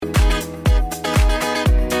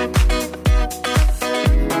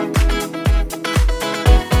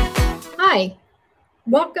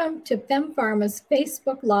Welcome to FemPharma's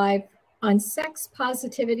Facebook Live on sex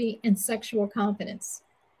positivity and sexual confidence.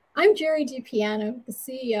 I'm Jerry DiPiano, the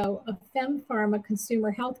CEO of FemPharma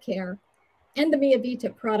Consumer Healthcare and the Mia Vita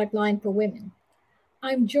product line for women.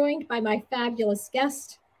 I'm joined by my fabulous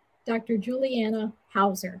guest, Dr. Juliana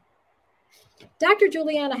Hauser. Dr.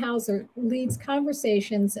 Juliana Hauser leads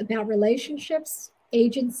conversations about relationships,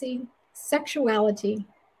 agency, sexuality,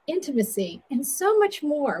 intimacy, and so much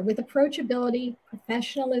more with approachability,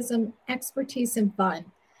 professionalism, expertise, and fun.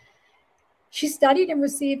 She studied and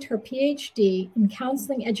received her PhD in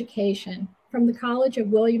counseling education from the College of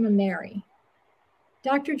William & Mary.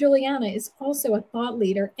 Dr. Juliana is also a thought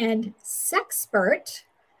leader and sexpert,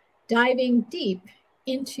 diving deep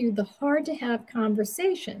into the hard-to-have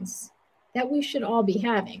conversations that we should all be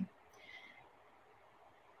having.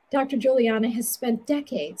 Dr. Juliana has spent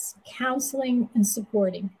decades counseling and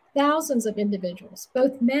supporting thousands of individuals,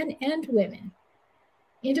 both men and women,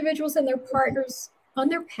 individuals and their partners on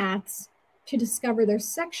their paths to discover their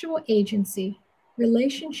sexual agency,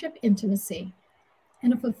 relationship intimacy,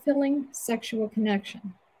 and a fulfilling sexual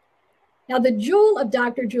connection. Now, the jewel of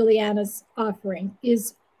Dr. Juliana's offering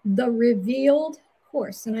is the Revealed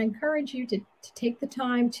course, and I encourage you to take the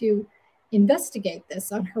time to investigate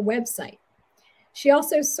this on her website. She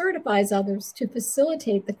also certifies others to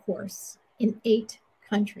facilitate the course in 8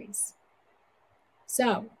 countries.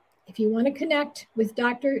 So if you want to connect with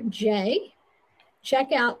Dr. J,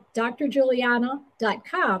 check out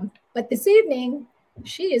drjuliana.com. But this evening,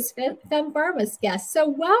 she is FemPharma's guest. So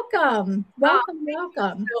welcome. Welcome. Thank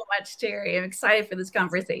you so much, Terry. I'm excited for this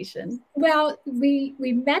conversation. Well, we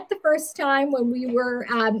met the first time when we were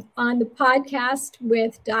on the podcast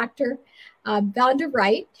with Dr. Vonda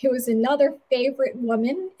Wright, who is another favorite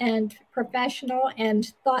woman and professional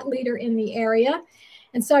and thought leader in the area.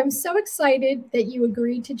 And so I'm so excited that you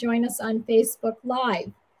agreed to join us on Facebook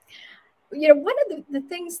Live. You know, one of the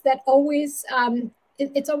things that always,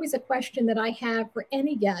 it's always a question that I have for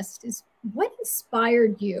any guest is, what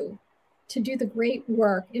inspired you to do the great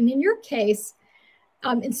work? And in your case,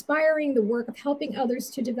 inspiring the work of helping others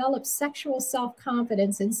to develop sexual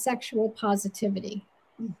self-confidence and sexual positivity.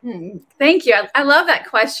 Mm-hmm. Thank you. I love that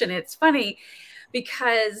question. It's funny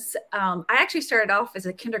because I actually started off as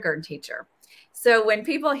a kindergarten teacher. So when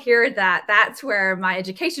people hear that, that's where my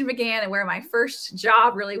education began and where my first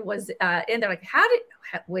job really was in. They're like, how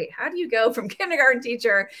do you go from kindergarten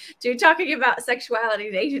teacher to talking about sexuality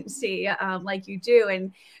and agency like you do?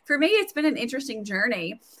 And for me, it's been an interesting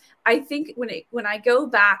journey. I think when I go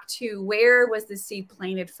back to where was the seed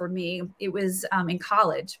planted for me, it was in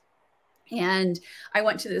college. And I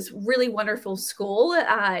went to this really wonderful school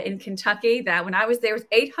in Kentucky that when I was there was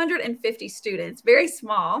 850 students, very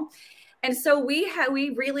small. And so we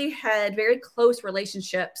really had very close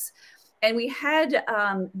relationships, and we had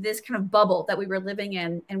this kind of bubble that we were living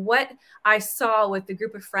in. And what I saw with the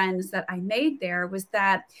group of friends that I made there was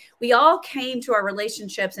that we all came to our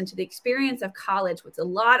relationships and to the experience of college with a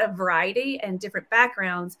lot of variety and different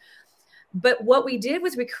backgrounds. But what we did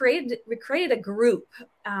was we created a group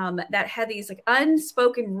that had these like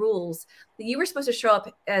unspoken rules that you were supposed to show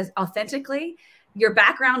up as authentically. Your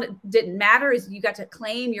background didn't matter, as you got to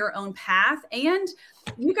claim your own path, and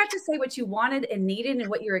you got to say what you wanted and needed and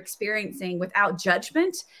what you're experiencing without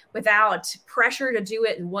judgment, without pressure to do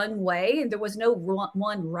it one way. And there was no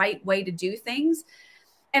one right way to do things.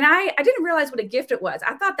 And I didn't realize what a gift it was.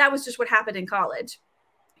 I thought that was just what happened in college.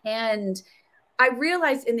 And I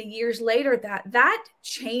realized in the years later that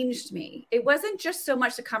changed me. It wasn't just so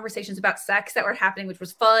much the conversations about sex that were happening, which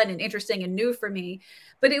was fun and interesting and new for me,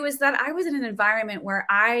 but it was that I was in an environment where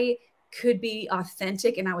I could be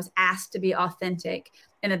authentic and I was asked to be authentic.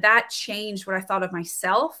 And that changed what I thought of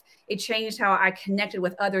myself. It changed how I connected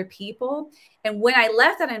with other people. And when I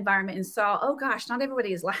left that environment and saw, oh gosh, not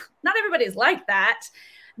everybody is like that,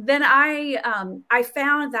 then I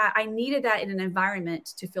found that I needed that in an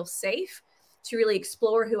environment to feel safe, to really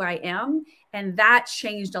explore who I am. And that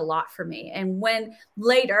changed a lot for me. And when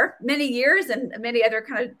later, many years and many other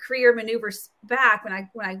kind of career maneuvers back, when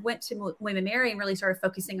I went to William & Mary and really started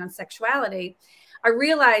focusing on sexuality, I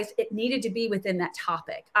realized it needed to be within that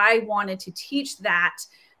topic. I wanted to teach that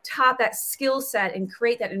skill set and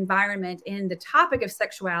create that environment in the topic of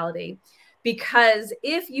sexuality. Because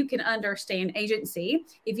if you can understand agency,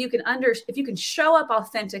 if you can show up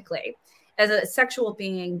authentically as a sexual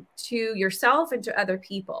being to yourself and to other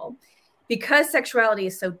people, because sexuality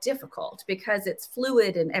is so difficult, because it's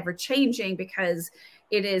fluid and ever changing, because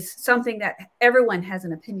It is something that everyone has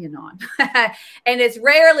an opinion on. And it's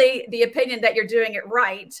rarely the opinion that you're doing it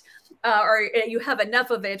right, or you have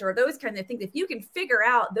enough of it, or those kind of things. If you can figure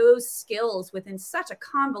out those skills within such a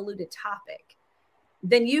convoluted topic,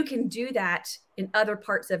 then you can do that in other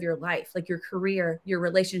parts of your life, like your career, your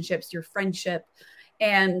relationships, your friendship.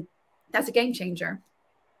 And that's a game changer.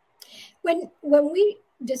 When we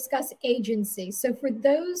discuss agency, so for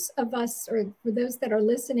those of us, or for those that are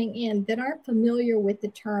listening in that aren't familiar with the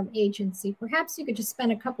term agency, perhaps you could just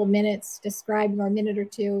spend a couple minutes describing, or a minute or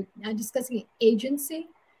two, discussing agency.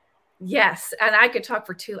 Yes, and I could talk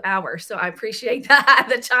for 2 hours, so I appreciate that,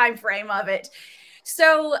 the time frame of it.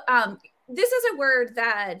 So this is a word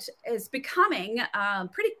that is becoming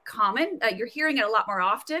pretty common. You're hearing it a lot more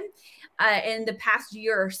often in the past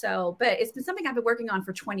year or so, but it's been something I've been working on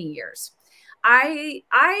for 20 years.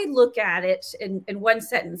 I look at it in one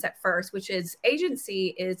sentence at first, which is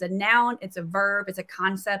agency is a noun, it's a verb, it's a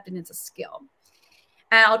concept, and it's a skill.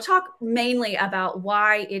 And I'll talk mainly about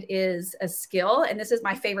why it is a skill. And this is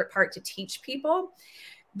my favorite part to teach people.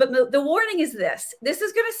 But the warning is this. This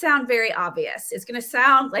is going to sound very obvious. It's going to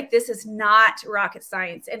sound like this is not rocket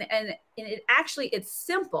science. And it actually, it's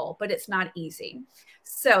simple, but it's not easy.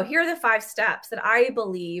 So here are the 5 steps that I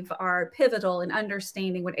believe are pivotal in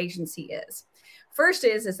understanding what agency is. First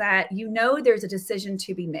is that you know there's a decision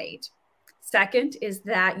to be made. Second is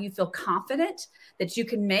that you feel confident that you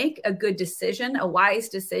can make a good decision, a wise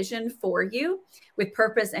decision for you with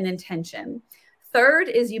purpose and intention. Third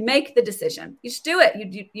is you make the decision. You just do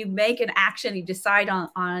it. You make an action. You decide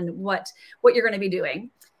on what you're going to be doing.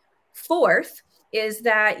 Fourth is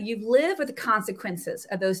that you live with the consequences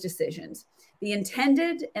of those decisions, the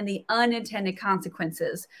intended and the unintended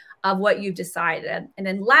consequences of what you've decided. And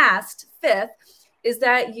then last, fifth, is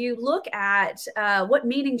that you look at what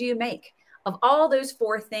meaning do you make of all those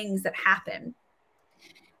 4 things that happen.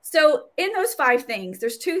 So in those 5 things,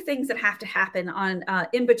 there's 2 things that have to happen on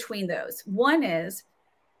in between those. One is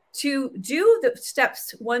to do the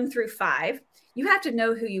steps 1 through 5, you have to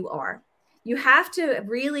know who you are. You have to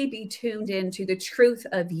really be tuned into the truth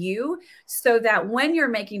of you so that when you're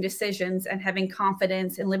making decisions and having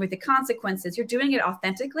confidence and living with the consequences, you're doing it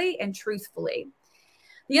authentically and truthfully.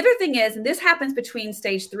 The other thing is, and this happens between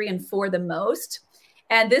stage 3 and 4 the most,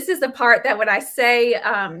 and this is the part that when I say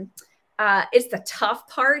it's the tough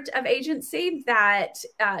part of agency that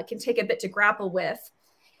can take a bit to grapple with,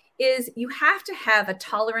 is you have to have a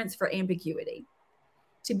tolerance for ambiguity.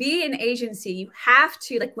 To be an agency, you have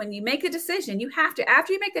to, like when you make a decision, you have to,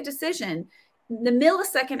 after you make the decision, the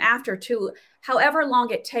millisecond after to however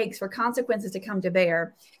long it takes for consequences to come to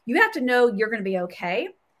bear, you have to know you're going to be okay.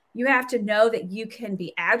 You have to know that you can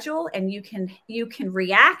be agile and you can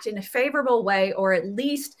react in a favorable way, or at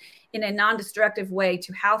least in a non-destructive way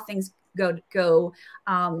to how things go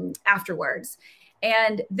afterwards.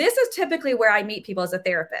 And this is typically where I meet people as a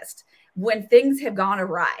therapist, when things have gone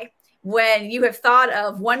awry, when you have thought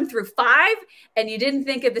of 1 through 5 and you didn't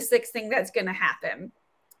think of the 6th thing that's going to happen.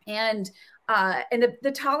 And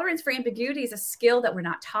the tolerance for ambiguity is a skill that we're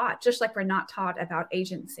not taught, just like we're not taught about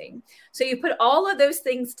agency. So you put all of those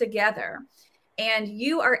things together and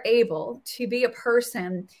you are able to be a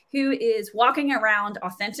person who is walking around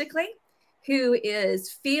authentically, who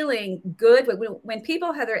is feeling good. When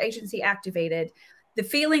people have their agency activated, the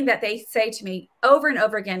feeling that they say to me over and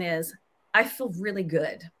over again is, I feel really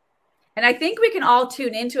good. And I think we can all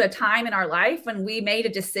tune into a time in our life when we made a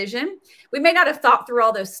decision. We may not have thought through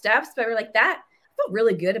all those steps, but we're like, that, I felt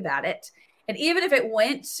really good about it. And even if it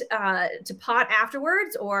went to pot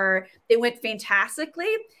afterwards, or it went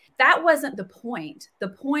fantastically, that wasn't the point. The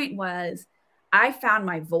point was I found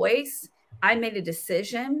my voice, I made a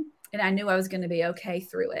decision, and I knew I was going to be okay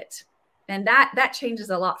through it. And that changes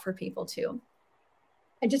a lot for people too.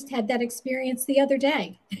 I just had that experience the other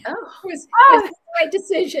day. Oh, it was the right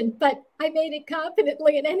decision, but I made it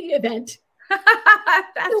confidently in any event.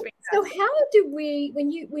 So how do we,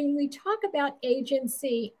 when we talk about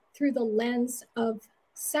agency through the lens of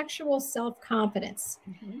sexual self-confidence,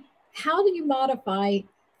 how do you modify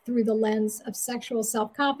through the lens of sexual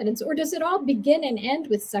self-confidence? Or does it all begin and end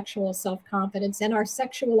with sexual self-confidence and our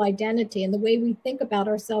sexual identity and the way we think about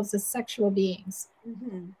ourselves as sexual beings?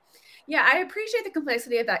 Yeah, I appreciate the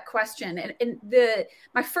complexity of that question. And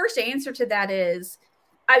my first answer to that is,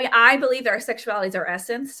 I believe that our sexuality is our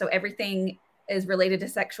essence. So everything is related to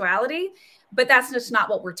sexuality, but that's just not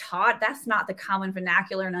what we're taught. That's not the common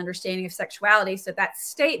vernacular and understanding of sexuality. So that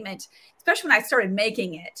statement, especially when I started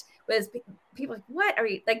making it, was people are like, what are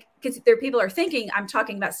you like? Because there people are thinking I'm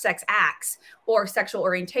talking about sex acts or sexual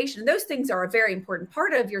orientation. Those things are a very important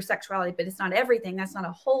part of your sexuality, but it's not everything. That's not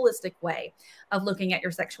a holistic way of looking at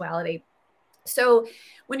your sexuality. So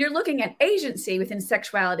when you're looking at agency within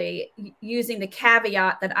sexuality, using the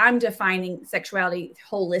caveat that I'm defining sexuality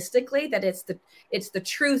holistically, that it's the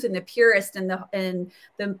truth and the purest and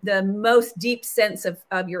the most deep sense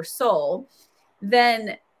of your soul,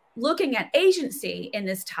 then looking at agency in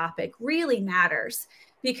this topic really matters,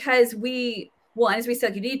 because as we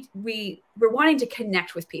said, we're wanting to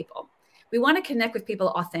connect with people. We want to connect with people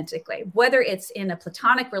authentically, whether it's in a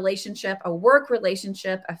platonic relationship, a work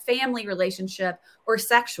relationship, a family relationship, or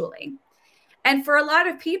sexually. And for a lot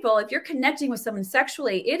of people, if you're connecting with someone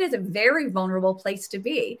sexually, it is a very vulnerable place to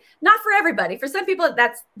be. Not for everybody. For some people,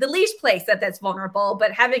 that's the least place that's vulnerable,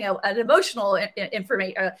 but having an emotional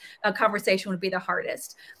a conversation would be the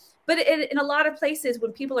hardest. But in a lot of places,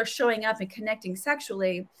 when people are showing up and connecting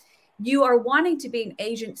sexually, you are wanting to be an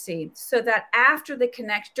agency so that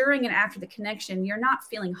during and after the connection, you're not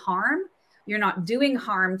feeling harm. You're not doing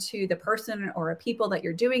harm to the person or people that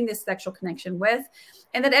you're doing this sexual connection with.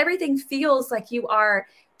 And that everything feels like you are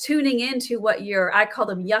tuning into what I call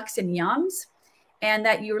them yucks and yums. And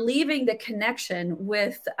that you're leaving the connection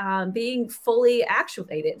with being fully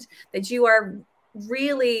actuated, that you are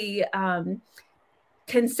really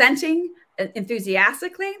consenting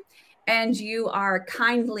enthusiastically, and you are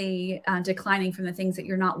kindly declining from the things that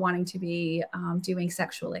you're not wanting to be doing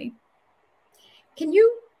sexually. Can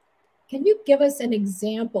you give us an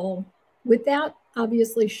example, without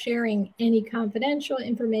obviously sharing any confidential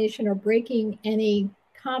information or breaking any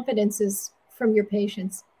confidences from your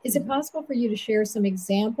patients? Is it possible for you to share some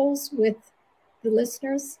examples with the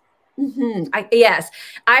listeners? Mm-hmm. Yes,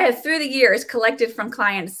 I have through the years collected from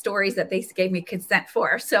clients stories that they gave me consent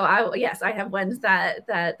for. So I have ones that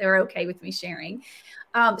they're okay with me sharing.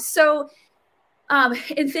 In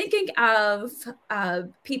thinking of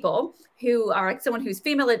people who are like someone who's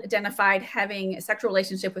female identified having a sexual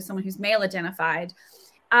relationship with someone who's male identified,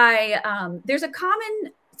 there's a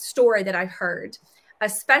common story that I've heard,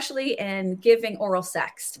 especially in giving oral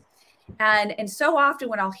sex. And so often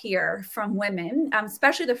what I'll hear from women,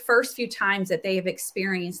 especially the first few times that they have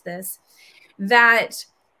experienced this, that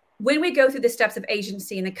when we go through the steps of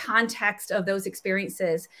agency in the context of those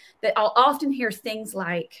experiences, that I'll often hear things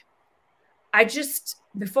like,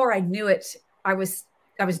 before I knew it, I was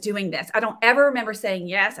doing this. I don't ever remember saying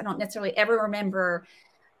yes. I don't necessarily ever remember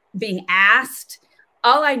being asked.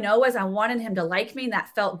 All I know is I wanted him to like me, and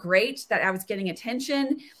that felt great, that I was getting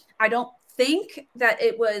attention. I don't think that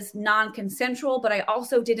it was non-consensual, but I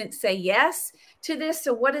also didn't say yes to this.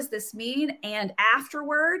 So what does this mean? And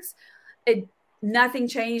afterwards, nothing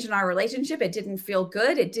changed in our relationship. It didn't feel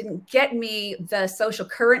good. It didn't get me the social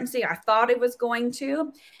currency I thought it was going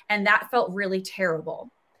to. And that felt really terrible.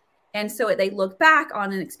 And so they look back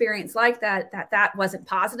on an experience like that wasn't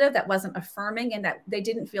positive, that wasn't affirming, and that they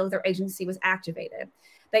didn't feel their agency was activated.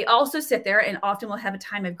 They also sit there and often will have a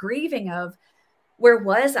time of grieving of, where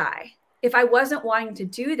was I? If I wasn't wanting to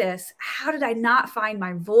do this, how did I not find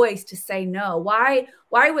my voice to say no? Why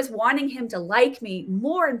was wanting him to like me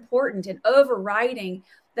more important and overriding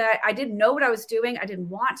that I didn't know what I was doing? I didn't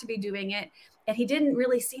want to be doing it. And he didn't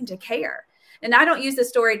really seem to care. And I don't use this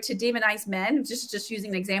story to demonize men, just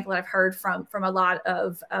using an example that I've heard from a lot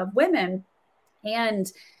of women.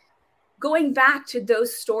 And going back to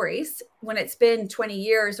those stories, when it's been 20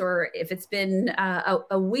 years or if it's been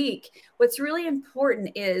a week, what's really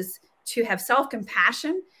important is to have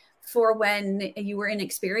self-compassion for when you were in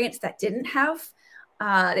experience that you didn't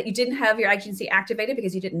have your agency activated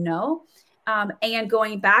because you didn't know, and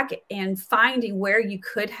going back and finding where you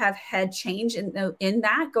could have had change in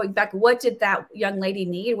that, going back, what did that young lady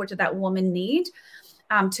need? What did that woman need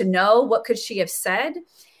to know? What could she have said?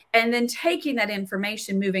 And then taking that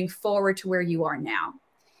information, moving forward to where you are now.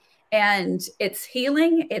 And it's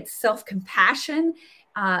healing, it's self-compassion.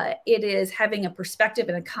 It is having a perspective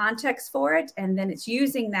and a context for it. And then it's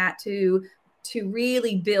using that to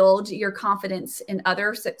really build your confidence in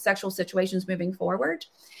other sexual situations moving forward.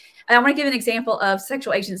 And I want to give an example of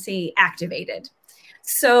sexual agency activated.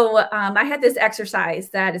 So I had this exercise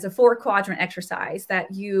that is a 4-quadrant exercise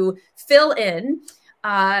that you fill in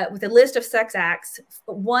with a list of sex acts.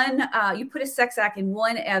 You put a sex act in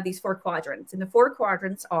one of these 4 quadrants. And the 4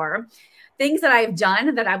 quadrants are things that I have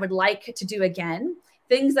done that I would like to do again,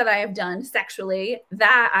 things that I have done sexually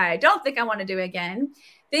that I don't think I want to do again,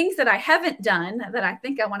 things that I haven't done that I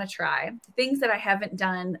think I want to try, things that I haven't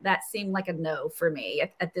done that seem like a no for me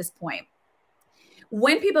at this point.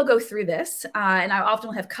 when people go through this, and I often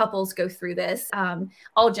will have couples go through this,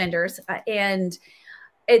 all genders, and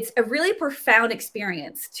it's a really profound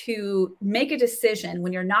experience to make a decision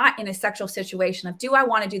when you're not in a sexual situation of, do I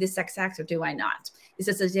want to do the sex act or do I not? Is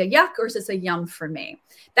this a yuck or is this a yum for me?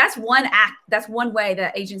 That's one act. That's one way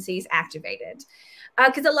that agency is activated.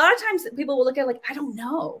 Because a lot of times people will look at it like, I don't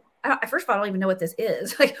know. First of all, I don't even know what this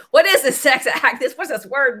is. Like, what is this sex act? What's this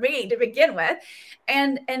word mean to begin with?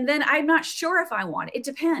 And then I'm not sure if I want it. It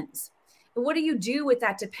depends. But what do you do with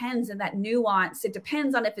that depends and that nuance? It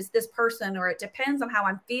depends on if it's this person, or it depends on how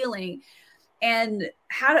I'm feeling. And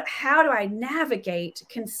how do I navigate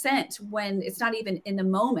consent when it's not even in the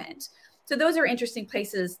moment? So those are interesting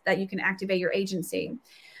places that you can activate your agency.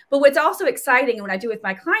 But what's also exciting, and what I do with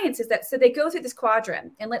my clients, is that so they go through this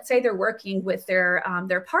quadrant, and let's say they're working with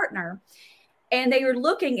their partner, and they are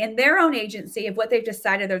looking in their own agency of what they've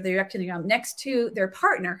decided they're directing them next to their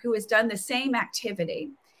partner who has done the same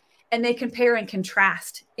activity. And they compare and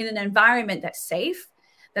contrast in an environment that's safe,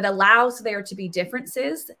 that allows there to be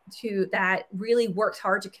differences, that really works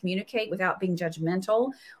hard to communicate without being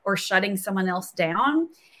judgmental or shutting someone else down.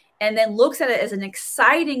 And then looks at it as an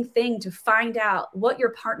exciting thing to find out what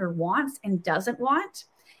your partner wants and doesn't want,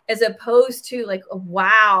 as opposed to like, oh,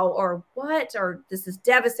 wow, or what, or this is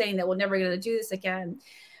devastating that we're never going to do this again.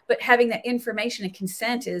 But having that information and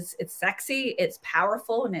consent it's sexy, it's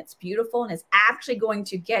powerful, and it's beautiful, and it's actually going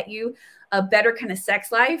to get you a better kind of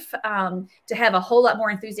sex life, to have a whole lot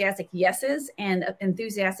more enthusiastic yeses and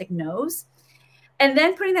enthusiastic nos. And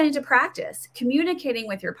then putting that into practice, communicating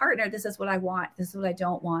with your partner, this is what I want, this is what I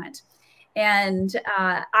don't want. And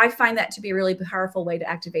I find that to be a really powerful way to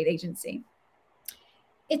activate agency.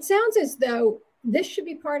 It sounds as though this should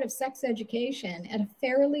be part of sex education at a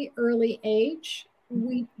fairly early age.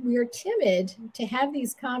 We are timid to have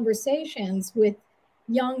these conversations with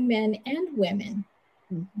young men and women,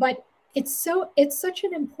 but it's such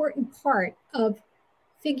an important part of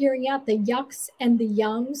figuring out the yucks and the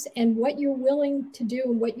yums and what you're willing to do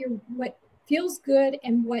and what feels good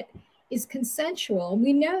and what is consensual.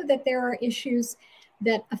 We know that there are issues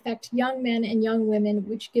that affect young men and young women,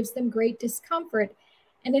 which gives them great discomfort.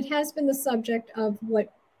 And it has been the subject of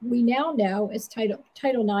what we now know as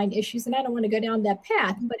Title IX issues. And I don't want to go down that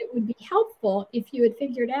path, but it would be helpful if you had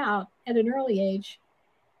figured out at an early age.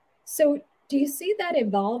 So do you see that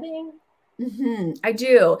evolving? Mm-hmm. I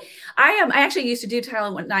do. I actually used to do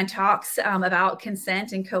Title IX talks about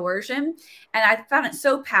consent and coercion, and I found it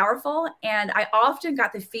so powerful. And I often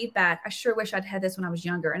got the feedback, I sure wish I'd had this when I was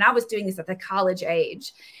younger. And I was doing this at the college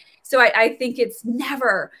age. So I think it's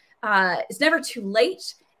never too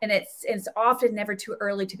late. And it's often never too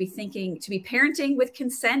early to be parenting with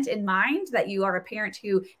consent in mind, that you are a parent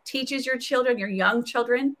who teaches your children, your young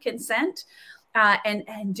children, consent,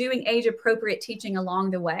 and doing age appropriate teaching along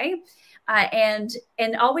the way. And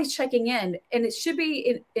always checking in. And it should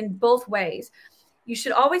be in both ways. You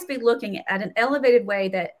should always be looking at an elevated way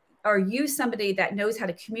that, are you somebody that knows how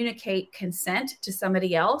to communicate consent to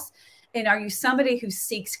somebody else? And are you somebody who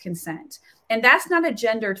seeks consent? And that's not a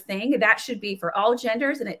gendered thing. That should be for all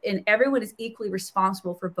genders. And everyone is equally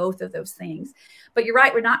responsible for both of those things. But you're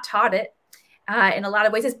right, we're not taught it. In a lot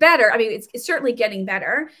of ways, it's better. I mean, it's certainly getting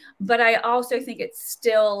better, but I also think it's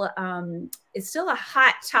still a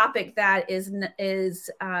hot topic that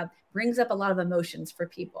brings up a lot of emotions for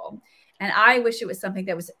people. And I wish it was something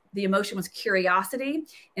that the emotion was curiosity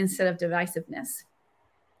instead of divisiveness.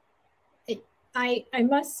 I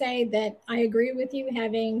must say that I agree with you,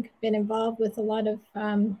 having been involved with a lot of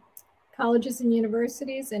colleges and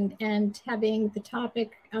universities and having the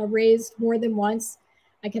topic raised more than once.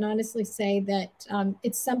 I can honestly say that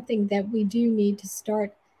it's something that we do need to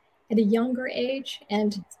start at a younger age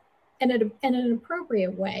and in an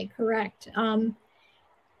appropriate way, correct?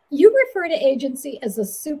 You refer to agency as a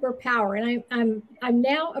superpower, and I'm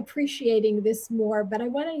now appreciating this more, but I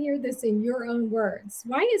want to hear this in your own words.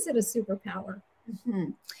 Why is it a superpower?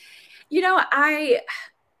 Mm-hmm. You know, I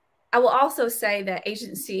will also say that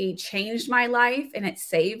agency changed my life and it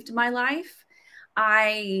saved my life.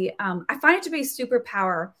 I find it to be a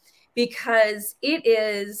superpower because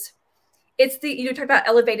it's you talk about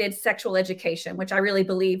elevated sexual education, which I really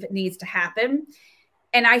believe needs to happen.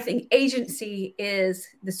 And I think agency is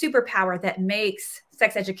the superpower that makes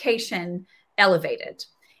sex education elevated.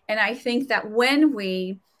 And I think that when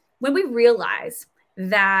we realize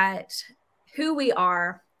that who we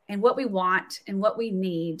are and what we want and what we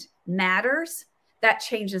need matters, that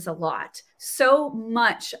changes a lot. So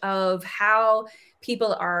much of how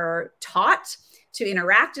people are taught to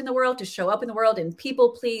interact in the world, to show up in the world, and people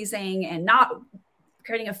pleasing and not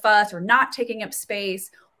creating a fuss or not taking up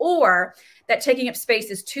space or that taking up space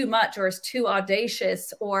is too much or is too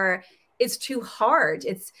audacious or it's too hard.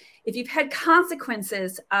 It's if you've had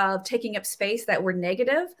consequences of taking up space that were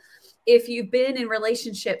negative, if you've been in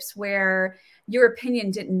relationships where your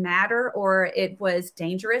opinion didn't matter or it was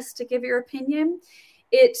dangerous to give your opinion,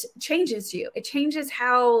 it changes you. It changes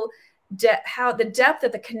how the depth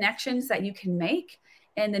of the connections that you can make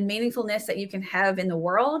and the meaningfulness that you can have in the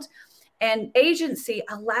world. And agency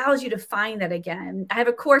allows you to find that again. I have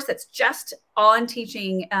a course that's just on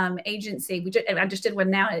teaching agency. I just did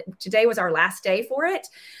one now. Today was our last day for it.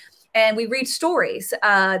 And we read stories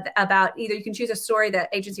about either you can choose a story that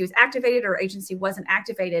agency was activated or agency wasn't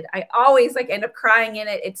activated. I always end up crying in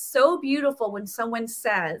it. It's so beautiful when someone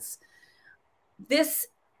says, this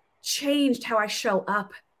changed how I show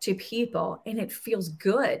up to people and it feels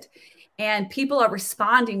good. And people are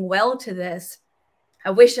responding well to this. I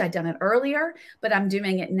wish I'd done it earlier, but I'm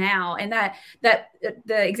doing it now. And that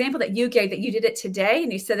the example that you gave, that you did it today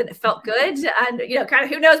and you said that it felt good, and kind of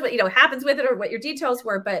who knows what happens with it or what your details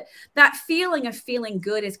were, but that feeling of feeling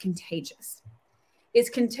good is contagious. It's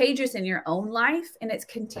contagious in your own life, and it's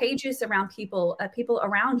contagious around people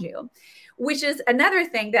around you, which is another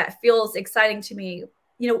thing that feels exciting to me.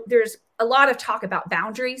 There's a lot of talk about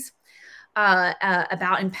boundaries,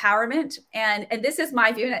 about empowerment. And this is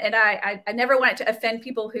my view. And I never want it to offend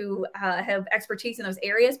people who have expertise in those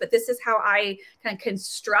areas, but this is how I kind of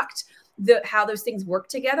construct how those things work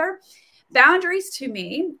together. Boundaries to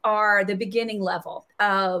me are the beginning level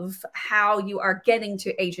of how you are getting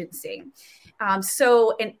to agency.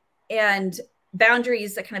 And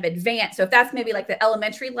boundaries that kind of advance. So if that's maybe like the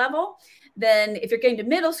elementary level, then if you're getting to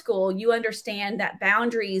middle school, you understand that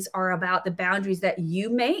boundaries are about the boundaries that you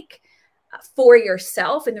make for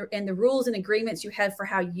yourself and the rules and agreements you have for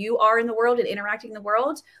how you are in the world and interacting in the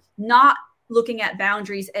world, not looking at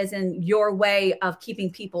boundaries as in your way of keeping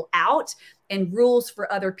people out and rules for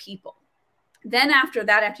other people. Then after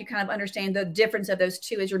that, after you kind of understand the difference of those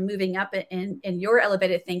two as you're moving up in your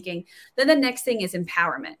elevated thinking, then the next thing is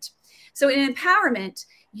empowerment. So in empowerment,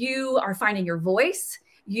 you are finding your voice.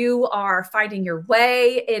 You are finding your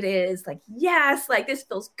way. It is like, yes, like this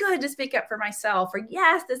feels good to speak up for myself, or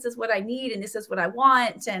yes, this is what I need and this is what I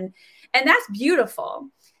want. And that's beautiful.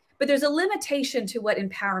 But there's a limitation to what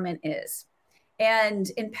empowerment is. And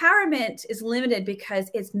empowerment is limited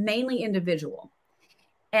because it's mainly individual.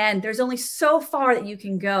 And there's only so far that you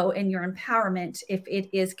can go in your empowerment if it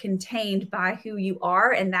is contained by who you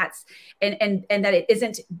are, and that's and that it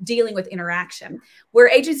isn't dealing with interaction. Where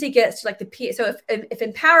agency gets to like the P. So if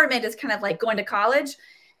empowerment is kind of like going to college,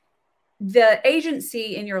 the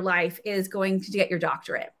agency in your life is going to get your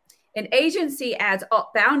doctorate. And agency adds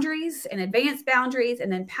boundaries and advanced boundaries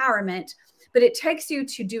and empowerment, but it takes you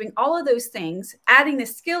to doing all of those things, adding the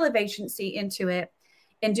skill of agency into it,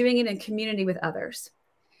 and doing it in community with others.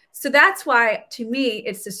 So that's why, to me,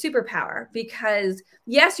 it's a superpower, because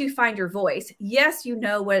yes, you find your voice. Yes, you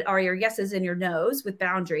know what are your yeses and your nos with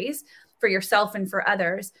boundaries for yourself and for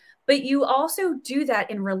others, but you also do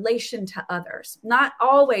that in relation to others. Not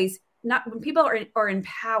when people are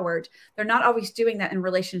empowered, they're not always doing that in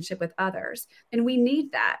relationship with others. And we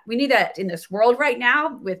need that. We need that in this world right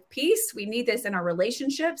now with peace. We need this in our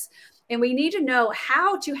relationships. And we need to know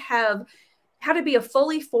how to be a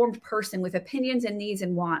fully formed person with opinions and needs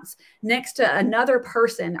and wants next to another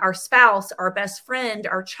person, our spouse, our best friend,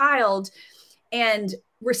 our child, and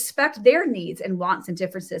respect their needs and wants and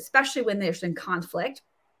differences, especially when there's in conflict.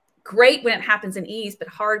 Great when it happens in ease, but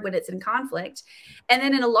hard when it's in conflict. And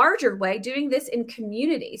then in a larger way, doing this in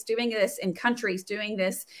communities, doing this in countries, doing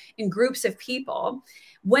this in groups of people.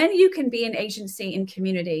 When you can be an agency in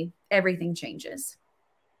community, everything changes.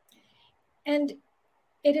 And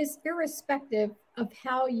it is irrespective of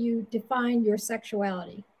how you define your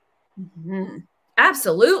sexuality. Mm-hmm.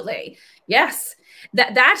 Absolutely. Yes.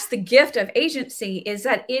 That's the gift of agency, is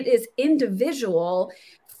that it is individual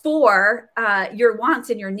for your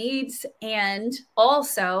wants and your needs, and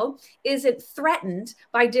also isn't threatened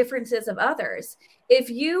by differences of others.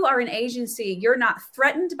 If you are an agency, you're not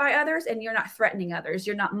threatened by others and you're not threatening others.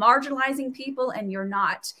 You're not marginalizing people, and you're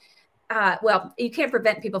not you can't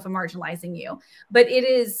prevent people from marginalizing you, but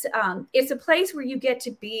it's a place where you get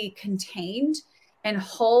to be contained and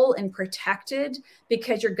whole and protected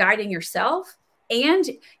because you're guiding yourself and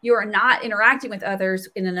you're not interacting with others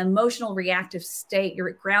in an emotional reactive state.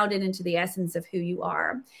 You're grounded into the essence of who you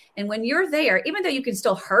are. And when you're there, even though you can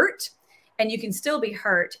still hurt and you can still be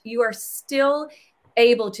hurt, you are still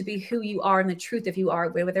able to be who you are and the truth of who you are,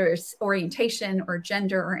 whether it's orientation or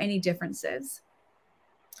gender or any differences.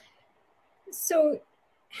 So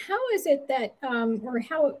how is it that, or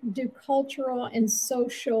how do cultural and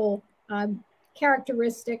social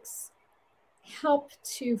characteristics help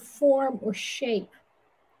to form or shape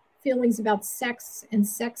feelings about sex and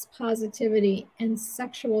sex positivity and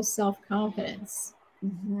sexual self-confidence?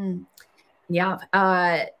 Mm-hmm. Yeah,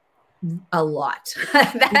 a lot.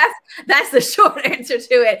 That's the short answer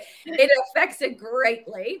to it. It affects it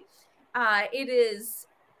greatly.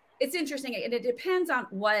 It's interesting, and it depends on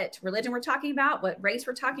what religion we're talking about, what race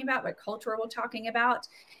we're talking about, what culture we're talking about.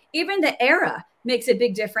 Even the era makes a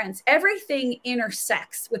big difference. Everything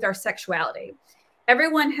intersects with our sexuality.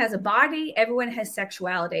 Everyone has a body, everyone has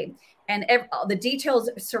sexuality, and the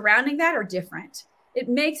details surrounding that are different. It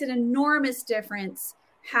makes an enormous difference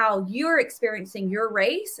how you're experiencing your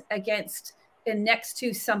race against and next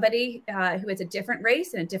to somebody who is a different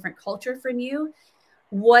race and a different culture from you,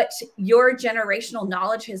 what your generational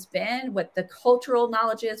knowledge has been, what the cultural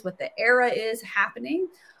knowledge is, what the era is happening,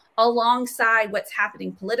 alongside what's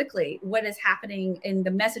happening politically, what is happening in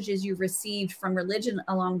the messages you've received from religion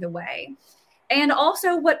along the way. And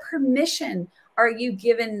also, what permission are you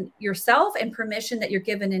given yourself and permission that you're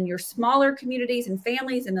given in your smaller communities and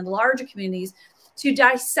families and in the larger communities to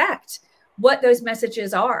dissect what those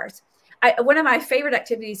messages are. One of my favorite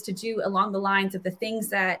activities to do along the lines of the things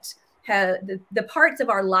that have the parts of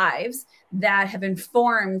our lives that have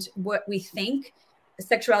informed what we think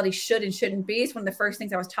sexuality should and shouldn't be. It's one of the first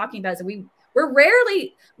things I was talking about is that we're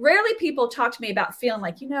rarely people talk to me about feeling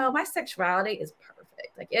like, my sexuality is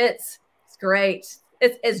perfect. Like it's great.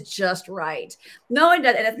 It's just right. No one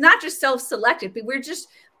does. And it's not just self-selected, but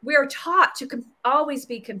we're taught to always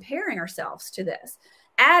be comparing ourselves to this.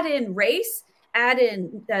 Add in race, add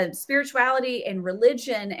in spirituality and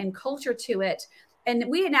religion and culture to it. And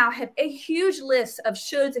we now have a huge list of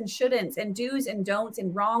shoulds and shouldn'ts and do's and don'ts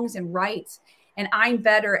and wrongs and rights. And I'm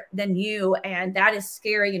better than you. And that is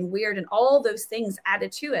scary and weird. And all those things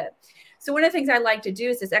added to it. So one of the things I like to do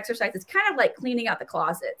is this exercise. It's kind of like cleaning out the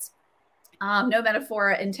closets. No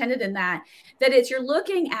metaphor intended in that it's you're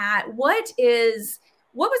looking at what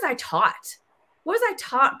was I taught? What was I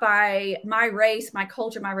taught by my race, my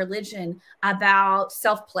culture, my religion about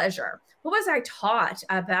self-pleasure? What was I taught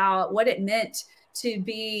about what it meant to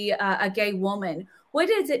be a gay woman? What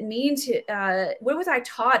does it mean what was I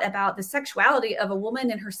taught about the sexuality of a woman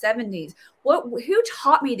in her 70s? Who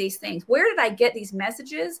taught me these things? Where did I get these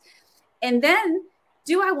messages? And then,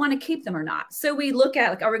 do I want to keep them or not? So we look at,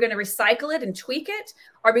 like, are we going to recycle it and tweak it?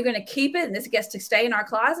 Are we going to keep it and this gets to stay in our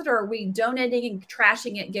closet? Or are we donating and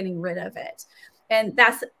trashing it, getting rid of it? And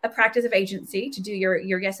that's a practice of agency to do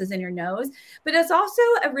your yeses and your nos. But it's also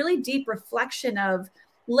a really deep reflection of,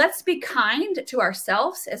 let's be kind to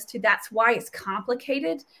ourselves as to that's why it's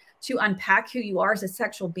complicated to unpack who you are as a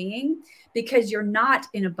sexual being, because you're not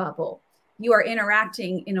in a bubble. You are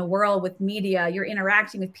interacting in a world with media. You're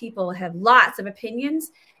interacting with people who have lots of opinions,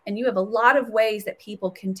 and you have a lot of ways that people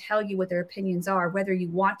can tell you what their opinions are, whether you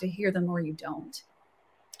want to hear them or you don't.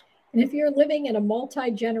 And if you're living in a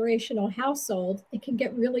multi-generational household, it can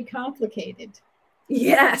get really complicated.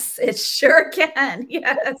 Yes, it sure can.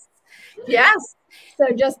 Yes. Yes. So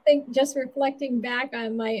just reflecting back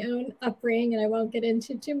on my own upbringing, and I won't get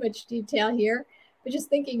into too much detail here, but just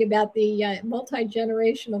thinking about the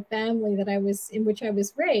multi-generational family in which I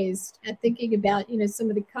was raised, thinking about, some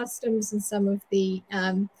of the customs and some of the,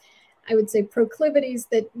 I would say, proclivities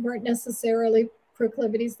that weren't necessarily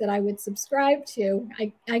proclivities that I would subscribe to,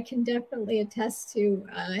 I can definitely attest to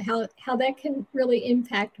how that can really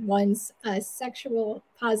impact one's sexual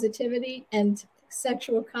positivity and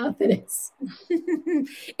sexual confidence.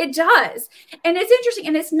 It does. And it's interesting.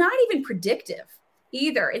 And it's not even predictive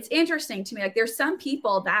either. It's interesting to me. Like, there's some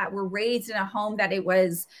people that were raised in a home that it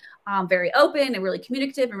was very open and really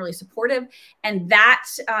communicative and really supportive. And that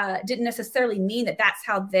didn't necessarily mean that that's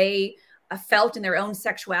how they felt in their own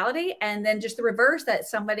sexuality. And then just the reverse, that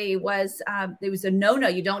somebody was, it was a no,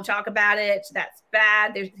 you don't talk about it. That's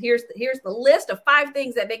bad. Here's the list of 5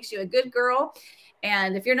 things that makes you a good girl.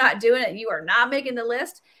 And if you're not doing it, you are not making the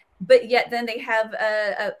list. But yet then they have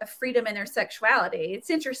a freedom in their sexuality.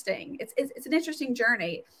 It's interesting. It's an interesting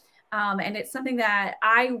journey. And it's something that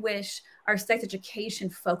I wish our sex education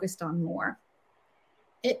focused on more.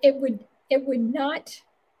 It would not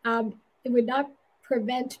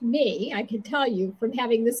prevent me, I can tell you, from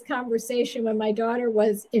having this conversation when my daughter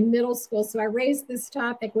was in middle school. So I raised this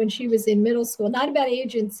topic when she was in middle school, not about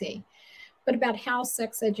agency, but about how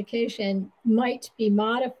sex education might be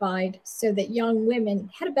modified so that young women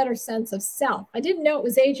had a better sense of self. I didn't know it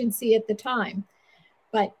was agency at the time,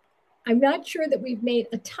 but I'm not sure that we've made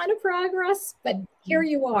a ton of progress, but here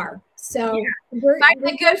you are. So we're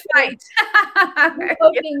a good fight. We're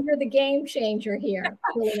hoping you're the game changer here,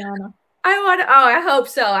 Juliana. I hope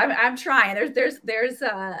so. I'm trying. There's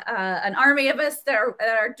an army of us that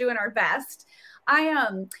are doing our best.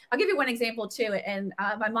 I'll give you one example too, and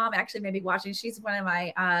my mom actually may be watching. She's one of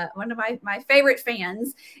my favorite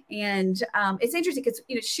fans, and it's interesting because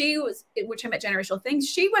she was, which I'm at Generational Things.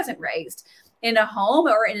 She wasn't raised in a home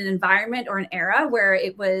or in an environment or an era where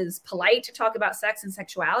it was polite to talk about sex and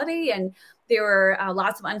sexuality, and there were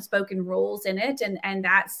lots of unspoken rules in it, and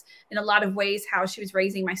that's in a lot of ways how she was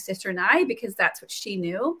raising my sister and I, because that's what she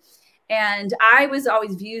knew. And I was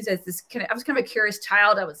always viewed as this I was kind of a curious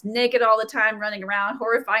child. I was naked all the time, running around,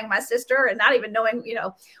 horrifying my sister, and not even knowing,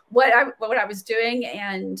 what I was doing.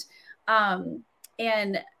 And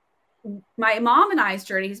my mom and I's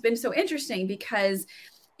journey has been so interesting because,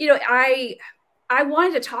 I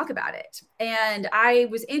wanted to talk about it, and I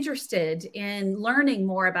was interested in learning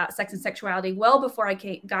more about sex and sexuality well before I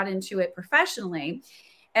got into it professionally.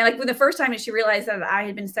 And like when the first time she realized that I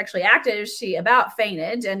had been sexually active, she about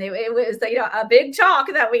fainted. And it was, a big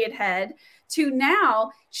talk that we had to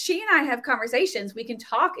now she and I have conversations. We can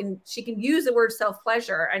talk, and she can use the word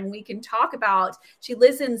self-pleasure, and we can talk about, she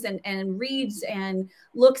listens and reads and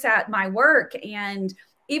looks at my work. And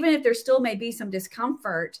even if there still may be some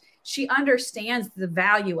discomfort, she understands the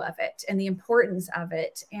value of it and the importance of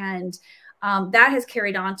it. And that has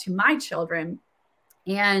carried on to my children.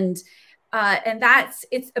 And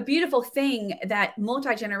it's a beautiful thing that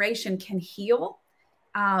multi-generation can heal,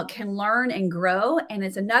 can learn and grow. And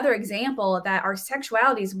it's another example that our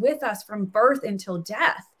sexuality is with us from birth until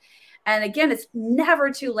death. And again, it's never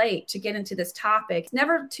too late to get into this topic. It's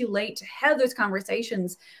never too late to have those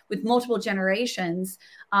conversations with multiple generations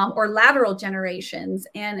or lateral generations.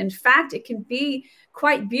 And in fact, it can be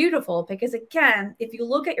quite beautiful because, again, if you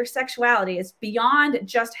look at your sexuality, it's beyond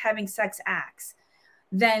just having sex acts.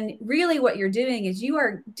 Then really what you're doing is you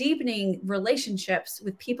are deepening relationships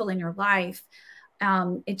with people in your life.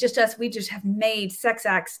 We just have made sex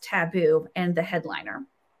acts taboo and the headliner.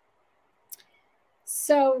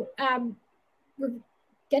 So we're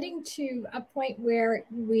getting to a point where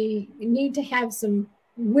we need to have some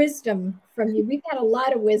wisdom from you. We've had a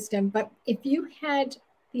lot of wisdom, but if you had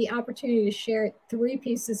the opportunity to share 3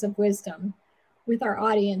 pieces of wisdom with our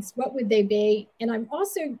audience, what would they be? And I'm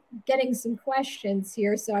also getting some questions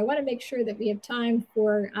here, so I want to make sure that we have time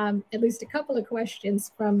for at least a couple of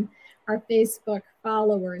questions from our Facebook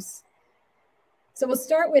followers. So we'll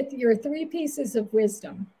start with your 3 pieces of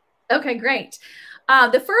wisdom. Okay, great.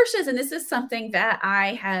 The first is, and this is something that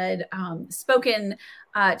I had spoken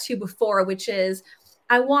to before, which is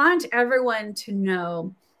I want everyone to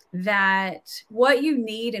know that what you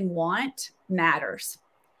need and want matters,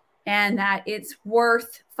 and that it's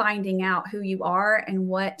worth finding out who you are and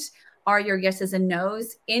what are your yeses and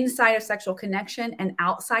nos inside of sexual connection and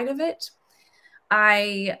outside of it.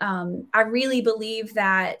 I really believe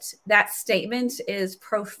that statement is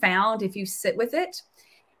profound if you sit with it,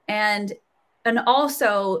 and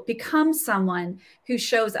also become someone who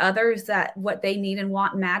shows others that what they need and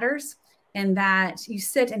want matters, and that you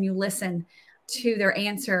sit and you listen to their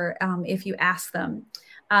answer if you ask them.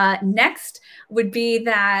 Next would be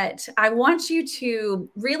that I want you to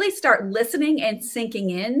really start listening and sinking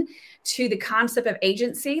in to the concept of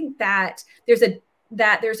agency, that there's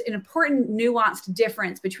an important nuanced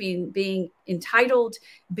difference between being entitled,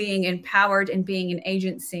 being empowered, and being an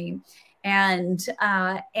agency. And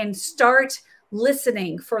start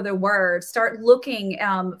listening for the word, start looking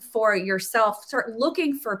for yourself, start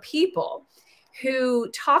looking for people who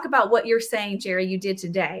talk about what you're saying, Jerry, you did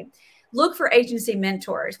today. Look for agency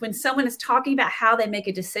mentors. When someone is talking about how they make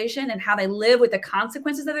a decision and how they live with the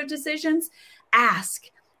consequences of their decisions, ask,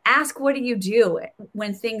 what do you do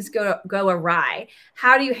when things go awry?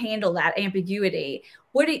 How do you handle that ambiguity?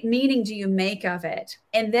 What meaning do you make of it?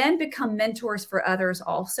 And then become mentors for others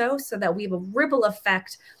also, so that we have a ripple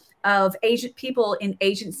effect of people in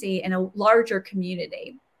agency in a larger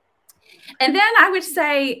community. And then I would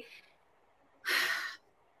say,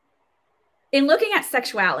 in looking at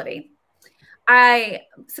sexuality,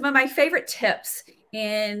 some of my favorite tips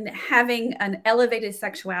in having an elevated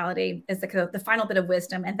sexuality is the final bit of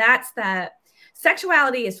wisdom. And that's that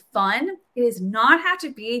sexuality is fun. It does not have to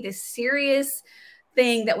be this serious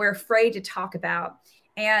thing that we're afraid to talk about.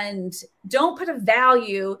 And don't put a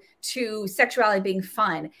value to sexuality being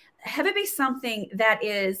fun. Have it be something that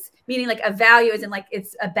is, meaning like a value as in like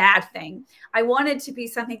it's a bad thing. I want it to be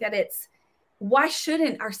something that why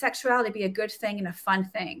shouldn't our sexuality be a good thing and a fun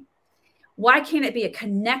thing? Why can't it be a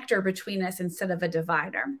connector between us instead of a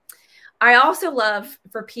divider? I also love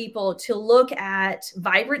for people to look at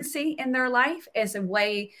vibrancy in their life as a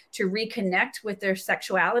way to reconnect with their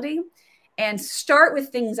sexuality, and start with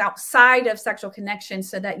things outside of sexual connection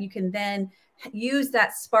so that you can then use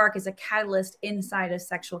that spark as a catalyst inside of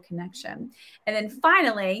sexual connection. And then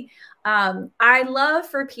finally, I love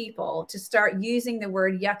for people to start using the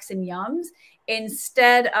word yucks and yums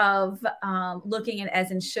instead of looking at it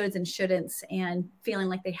as in shoulds and shouldn'ts and feeling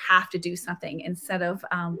like they have to do something, instead of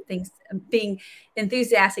things being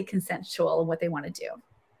enthusiastic, consensual in what they want to do.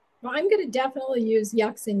 Well, I'm going to definitely use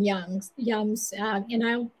yucks and yums, and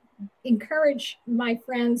I'll encourage my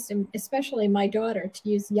friends, and especially my daughter, to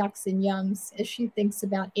use yucks and yums as she thinks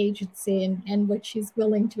about agency and what she's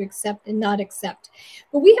willing to accept and not accept.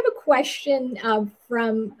 But we have a question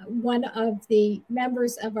from one of the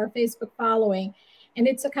members of our Facebook following, and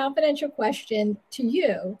it's a confidential question to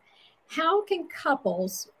you. How can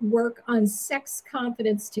couples work on sex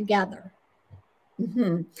confidence together?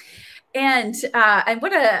 Mm-hmm. And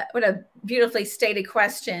what a beautifully stated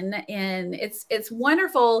question. And it's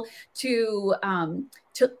wonderful to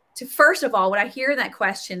first of all, what I hear in that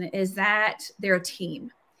question is that they're a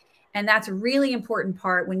team. And that's a really important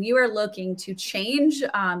part when you are looking to change,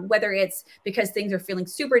 whether it's because things are feeling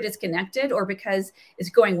super disconnected or because it's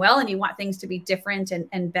going well and you want things to be different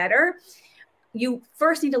and better. You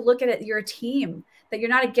first need to look at it, you're a team, that you're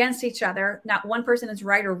not against each other. Not one person is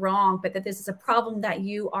right or wrong, but that this is a problem that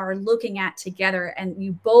you are looking at together, and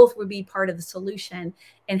you both would be part of the solution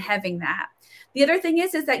in having that. The other thing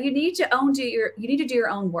is that you need to do your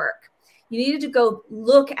own work. You need to go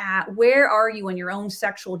look at where are you in your own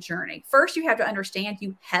sexual journey. First, you have to understand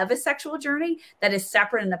you have a sexual journey that is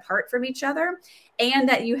separate and apart from each other, and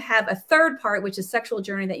that you have a third part, which is sexual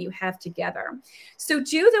journey that you have together. So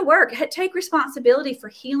do the work, take responsibility for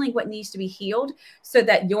healing what needs to be healed so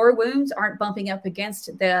that your wounds aren't bumping up against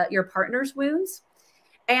your partner's wounds,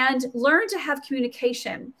 and learn to have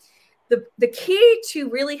communication. The key to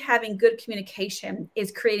really having good communication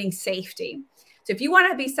is creating safety. So if you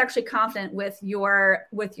want to be sexually confident with your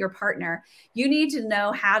partner, you need to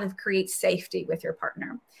know how to create safety with your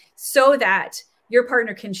partner so that your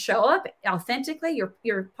partner can show up authentically.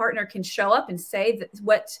 Your partner can show up and say that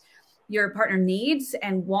what your partner needs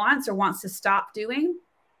and wants or wants to stop doing.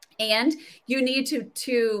 And you need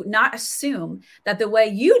to not assume that the way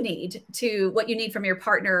what you need from your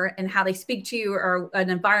partner and how they speak to you or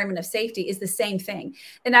an environment of safety is the same thing.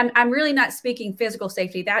 And I'm really not speaking physical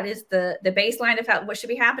safety. That is the baseline of what should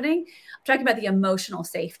be happening. I'm talking about the emotional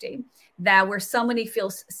safety, that where somebody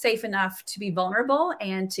feels safe enough to be vulnerable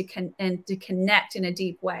and to connect in a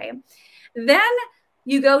deep way. Then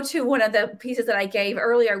you go to one of the pieces that I gave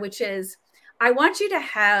earlier, which is I want you to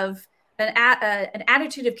have an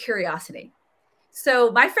attitude of curiosity.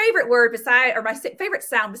 So my favorite word my favorite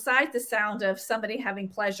sound besides the sound of somebody having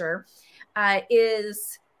pleasure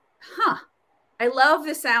is huh. I love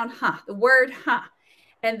the sound huh, the word huh.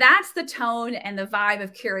 And that's the tone and the vibe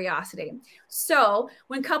of curiosity. So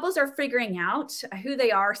when couples are figuring out who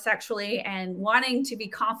they are sexually and wanting to be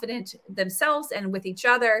confident themselves and with each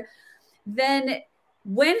other, then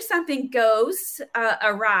when something goes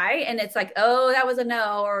awry and it's like, oh, that was a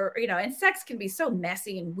no, or, and sex can be so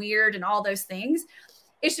messy and weird and all those things,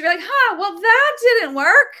 it should be like, well, that didn't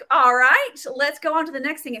work. All right, let's go on to the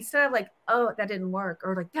next thing, instead of like, oh, that didn't work,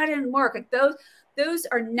 or like, that didn't work. Like those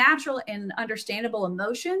are natural and understandable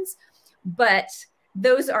emotions, but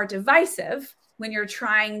those are divisive when you're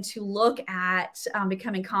trying to look at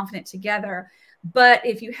becoming confident together. But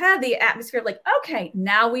if you have the atmosphere like, okay,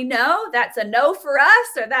 now we know that's a no for us,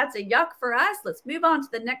 or that's a yuck for us, let's move on to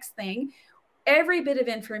the next thing. Every bit of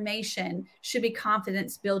information should be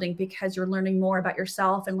confidence building, because you're learning more about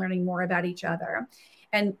yourself and learning more about each other.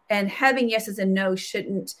 And having yeses and no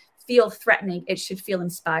shouldn't feel threatening. It should feel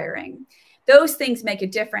inspiring. Those things make a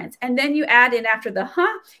difference. And then you add in, after the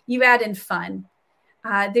you add in fun.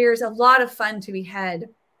 There's a lot of fun to be had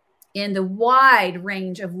in the wide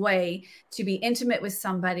range of way to be intimate with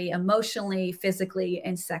somebody emotionally, physically,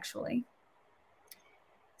 and sexually.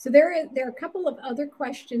 So there are a couple of other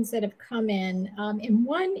questions that have come in, and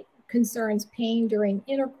one concerns pain during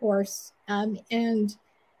intercourse, and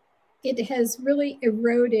it has really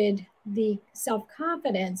eroded the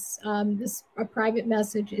self-confidence. This a private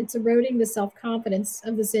message. It's eroding the self-confidence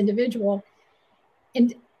of this individual,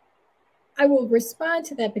 and I will respond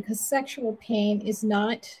to that because sexual pain is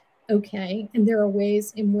not okay, and there are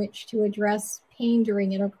ways in which to address pain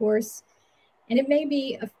during intercourse. And it may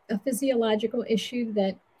be a physiological issue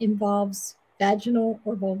that involves vaginal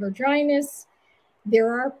or vulvar dryness.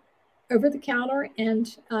 There are over-the-counter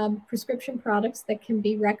and prescription products that can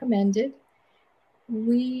be recommended.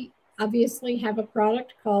 We obviously have a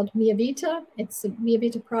product called Miavita. It's a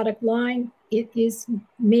Miavita product line. It is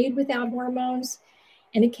made without hormones,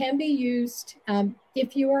 and it can be used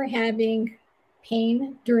if you are having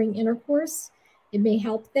pain during intercourse. It may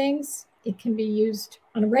help things. It can be used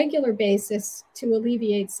on a regular basis to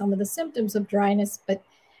alleviate some of the symptoms of dryness, but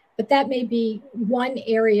that may be one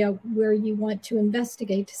area where you want to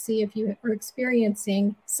investigate to see if you are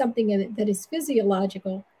experiencing something that is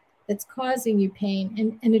physiological that's causing you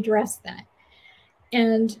pain, and address that.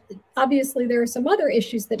 And obviously there are some other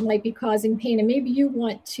issues that might be causing pain, and maybe you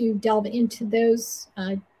want to delve into those,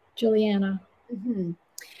 Juliana. Mm-hmm.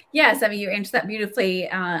 Yes, I mean, you answered that beautifully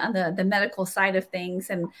on the medical side of things.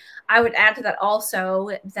 And I would add to that also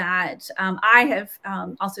that I have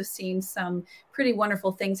also seen some pretty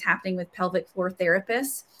wonderful things happening with pelvic floor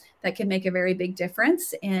therapists that can make a very big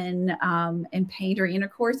difference in pain during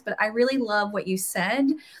intercourse. But I really love what you said,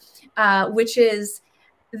 which is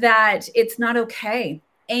that it's not okay.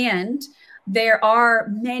 And there are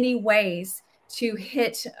many ways to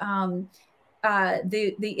hit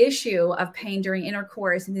the issue of pain during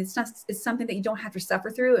intercourse, and it's something that you don't have to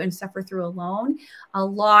suffer through alone. A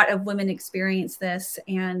lot of women experience this,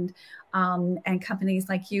 and companies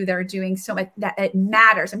like you that are doing so much that it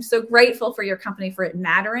matters. I'm so grateful for your company for it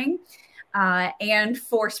mattering, and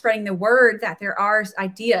for spreading the word that there are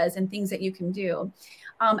ideas and things that you can do.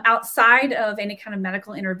 Outside of any kind of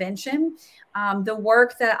medical intervention, the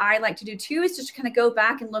work that I like to do too is just to kind of go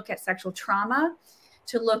back and look at sexual trauma,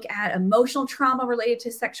 to look at emotional trauma related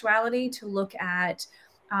to sexuality, to look at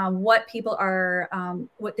what people are,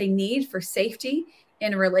 what they need for safety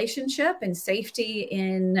in a relationship and safety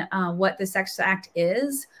in what the sex act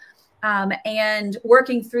is, and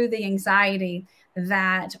working through the anxiety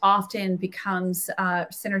that often becomes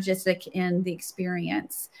synergistic in the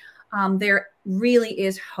experience. There really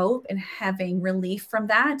is hope in having relief from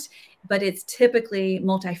that, but it's typically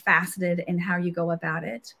multifaceted in how you go about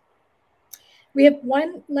it. We have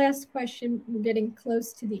one last question. We're getting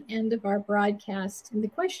close to the end of our broadcast. And the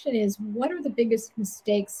question is, what are the biggest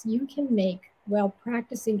mistakes you can make while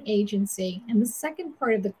practicing agency? And the second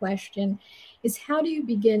part of the question is, how do you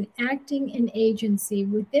begin acting in agency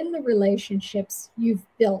within the relationships you've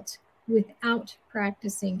built without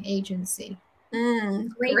practicing agency?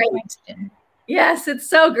 Great question. Yes, it's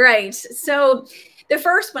so great. So the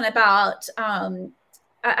first one about, I'm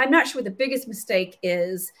not sure what the biggest mistake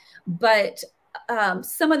is, but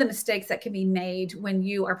some of the mistakes that can be made when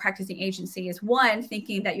you are practicing agency is, one,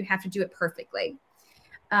 thinking that you have to do it perfectly,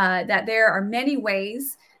 that there are many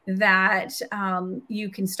ways that you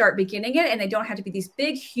can start beginning it, and they don't have to be these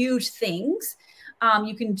big, huge things.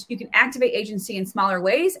 You can activate agency in smaller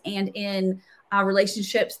ways and in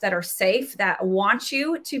relationships that are safe, that want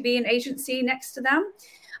you to be an agency next to them.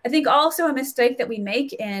 I think also a mistake that we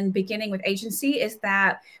make in beginning with agency is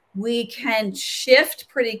that we can shift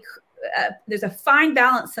pretty there's a fine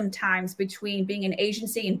balance sometimes between being an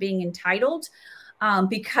agency and being entitled,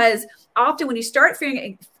 because often when you start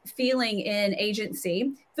feeling in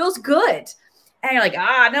agency, feels good. And you're like,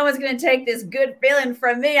 no one's going to take this good feeling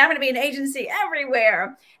from me. I'm going to be an agency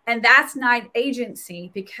everywhere. And that's not agency,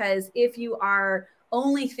 because if you are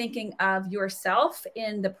only thinking of yourself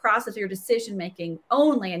in the process of your decision making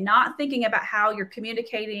only, and not thinking about how you're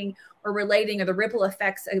communicating or relating or the ripple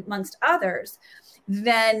effects amongst others,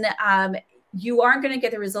 then you aren't going to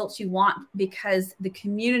get the results you want, because the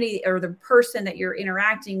community or the person that you're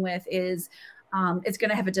interacting with is going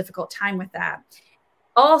to have a difficult time with that.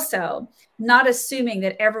 Also, not assuming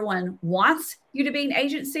that everyone wants you to be an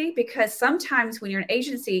agency, because sometimes when you're an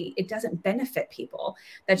agency, it doesn't benefit people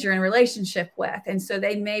that you're in a relationship with. And so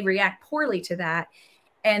they may react poorly to that.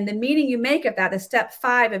 And the meaning you make of that, the step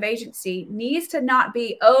 5 of agency, needs to not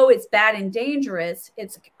be, it's bad and dangerous.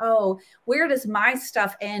 It's, where does my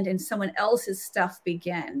stuff end and someone else's stuff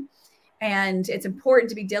begin? And it's important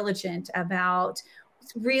to be diligent about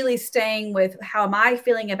really staying with, how am I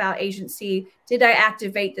feeling about agency? Did I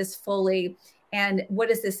activate this fully? And what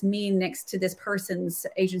does this mean next to this person's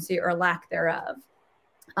agency or lack thereof?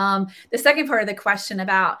 The second part of the question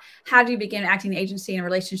about how do you begin acting agency in a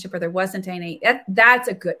relationship where there wasn't any, that's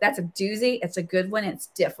a doozy. It's a good one. It's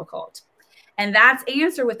difficult. And that's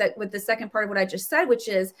answered with the second part of what I just said, which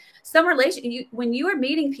is some when you are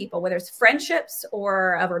meeting people, whether it's friendships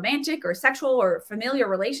or a romantic or sexual or familiar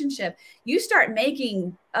relationship, you start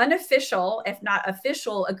making unofficial, if not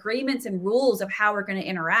official, agreements and rules of how we're going to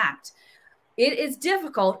interact. It is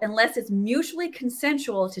difficult unless it's mutually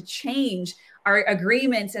consensual to change our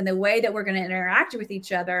agreements and the way that we're going to interact with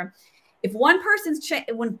each other. if one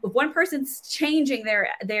person's changing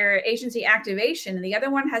their agency activation and the other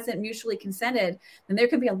one hasn't mutually consented, then there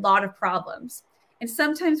can be a lot of problems. And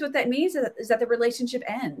sometimes what that means is that the relationship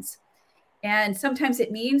ends. And sometimes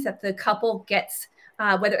it means that the couple gets,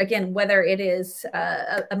 whether it is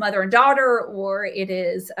a mother and daughter, or it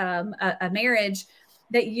is a marriage,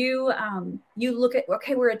 that you look at,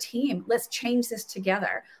 okay, we're a team. Let's change this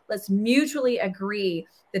together. Let's mutually agree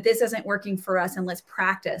that this isn't working for us, and let's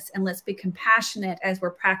practice, and let's be compassionate as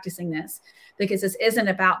we're practicing this, because this isn't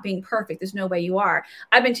about being perfect. There's no way you are.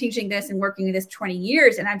 I've been teaching this and working with this 20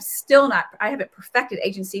 years, and I haven't perfected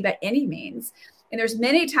agency by any means. And there's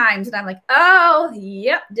many times that I'm like, oh,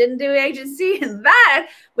 yep, didn't do agency and that.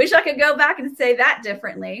 Wish I could go back and say that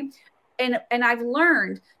differently. And I've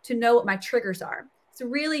learned to know what my triggers are. It's a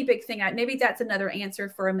really big thing. Maybe that's another answer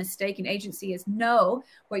for a mistake in agency, is know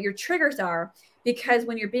what your triggers are. Because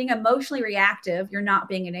when you're being emotionally reactive, you're not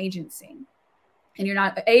being an agency, and you're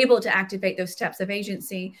not able to activate those steps of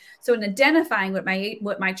agency. So in identifying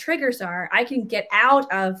what my triggers are, I can get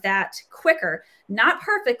out of that quicker, not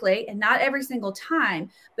perfectly and not every single time,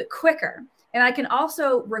 but quicker. And I can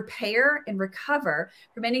also repair and recover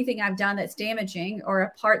from anything I've done that's damaging, or a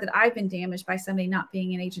part that I've been damaged by somebody not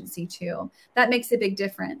being an agency too. That makes a big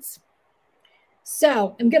difference.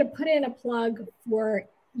 So I'm going to put in a plug for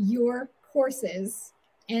your courses,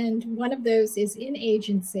 and one of those is in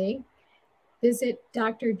agency. Visit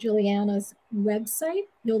Dr. Juliana's website.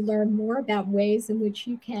 You'll learn more about ways in which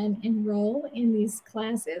you can enroll in these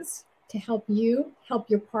classes to help you, help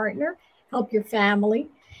your partner, help your family.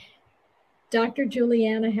 Dr.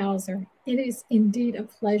 Juliana Hauser, it is indeed a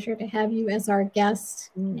pleasure to have you as our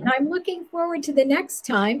guest. And I'm looking forward to the next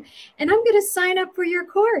time. And I'm going to sign up for your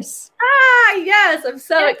course. Yes, I'm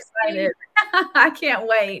so excited. I can't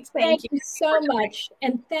wait. Thank you so much.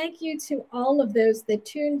 And thank you to all of those that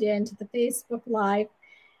tuned in to the Facebook Live.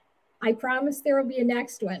 I promise there will be a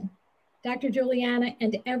next one. Dr. Juliana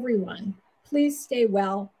and everyone, please stay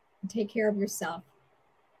well and take care of yourself.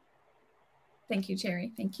 Thank you,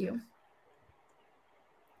 Cherry. Thank you.